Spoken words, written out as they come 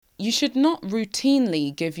You should not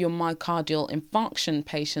routinely give your myocardial infarction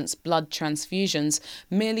patients blood transfusions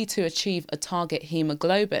merely to achieve a target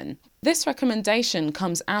hemoglobin. This recommendation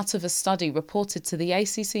comes out of a study reported to the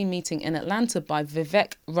ACC meeting in Atlanta by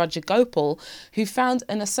Vivek Rajagopal, who found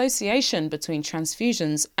an association between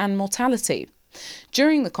transfusions and mortality.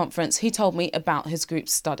 During the conference, he told me about his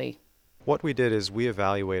group's study. What we did is we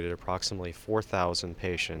evaluated approximately 4,000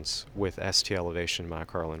 patients with ST elevation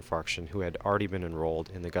myocardial infarction who had already been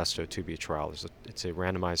enrolled in the Gusto 2B trial. It's a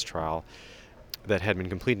randomized trial that had been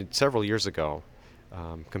completed several years ago,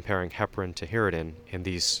 comparing heparin to Hirudin in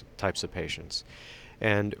these types of patients.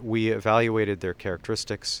 And we evaluated their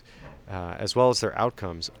characteristics as well as their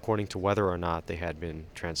outcomes according to whether or not they had been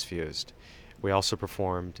transfused. We also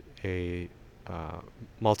performed a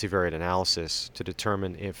multivariate analysis to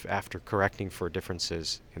determine if, after correcting for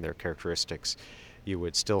differences in their characteristics, you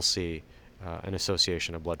would still see an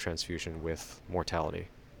association of blood transfusion with mortality.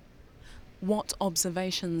 What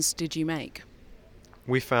observations did you make?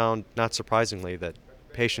 We found, not surprisingly, that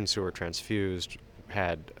patients who were transfused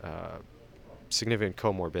had significant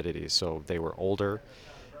comorbidities. So they were older,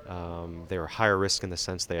 they were higher risk in the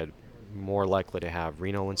sense they had more likely to have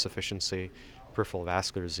renal insufficiency, peripheral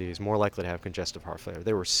vascular disease, more likely to have congestive heart failure.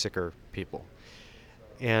 They were sicker people.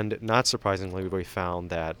 And not surprisingly, we found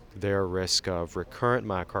that their risk of recurrent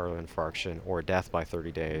myocardial infarction or death by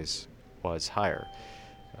 30 days was higher.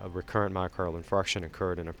 Recurrent myocardial infarction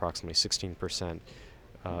occurred in approximately 16%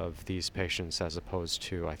 of these patients as opposed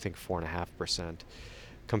to, I think, 4.5%.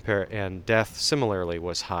 And death similarly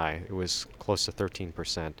was high. It was close to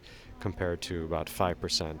 13% compared to about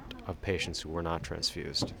 5% of patients who were not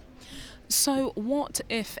transfused. So what,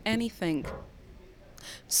 if anything,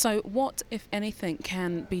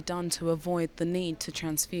 can be done to avoid the need to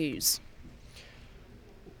transfuse?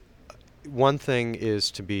 One thing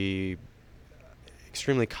is to be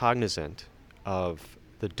extremely cognizant of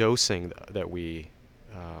the dosing that we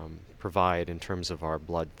provide in terms of our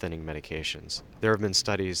blood thinning medications. There have been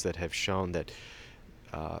studies that have shown that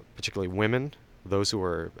particularly women, those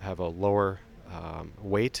who have a lower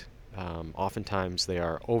weight, oftentimes they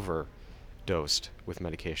are overdosed with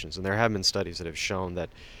medications. And there have been studies that have shown that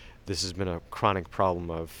this has been a chronic problem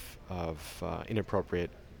of inappropriate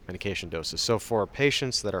medication doses. So for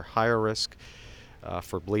patients that are higher risk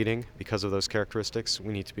for bleeding because of those characteristics,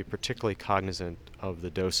 we need to be particularly cognizant of the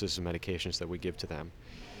doses of medications that we give to them.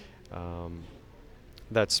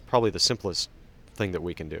 That's probably the simplest thing that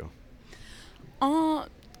we can do. Are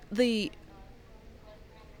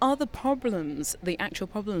the problems, the actual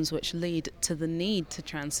problems which lead to the need to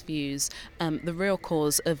transfuse, the real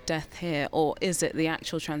cause of death here, or is it the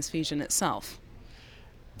actual transfusion itself?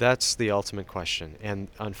 That's the ultimate question, and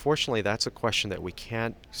unfortunately that's a question that we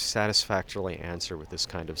can't satisfactorily answer with this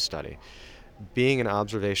kind of study. Being an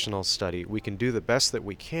observational study, we can do the best that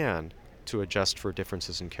we can to adjust for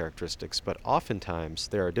differences in characteristics, but oftentimes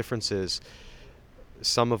there are differences,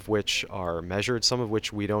 some of which are measured, some of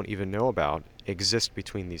which we don't even know about, exist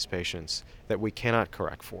between these patients that we cannot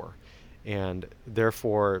correct for. And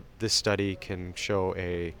therefore, this study can show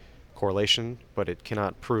a correlation, but it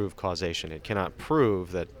cannot prove causation. It cannot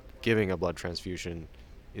prove that giving a blood transfusion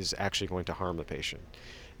is actually going to harm the patient.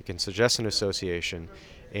 It can suggest an association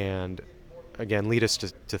and, again, lead us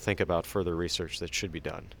to think about further research that should be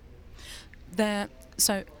done. There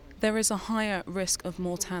is a higher risk of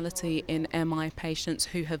mortality in MI patients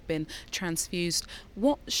who have been transfused.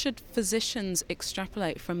 What should physicians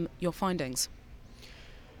extrapolate from your findings?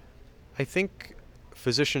 I think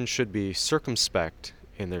physicians should be circumspect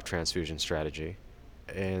in their transfusion strategy,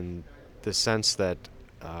 in the sense that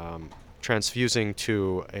transfusing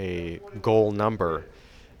to a goal number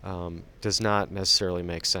does not necessarily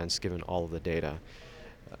make sense given all of the data.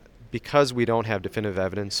 Because we don't have definitive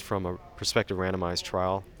evidence from a prospective randomized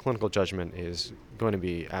trial, clinical judgment is going to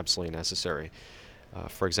be absolutely necessary.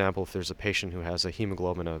 For example, if there's a patient who has a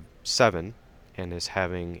hemoglobin of 7 and is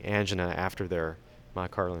having angina after their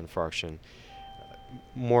myocardial infarction,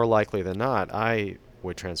 more likely than not, I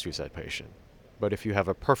would transfuse that patient. But if you have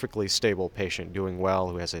a perfectly stable patient doing well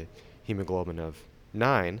who has a hemoglobin of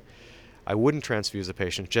 9, I wouldn't transfuse a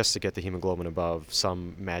patient just to get the hemoglobin above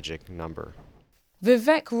some magic number.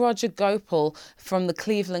 Vivek Rajagopal from the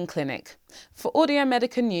Cleveland Clinic. For Audio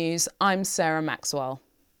Medica News, I'm Sarah Maxwell.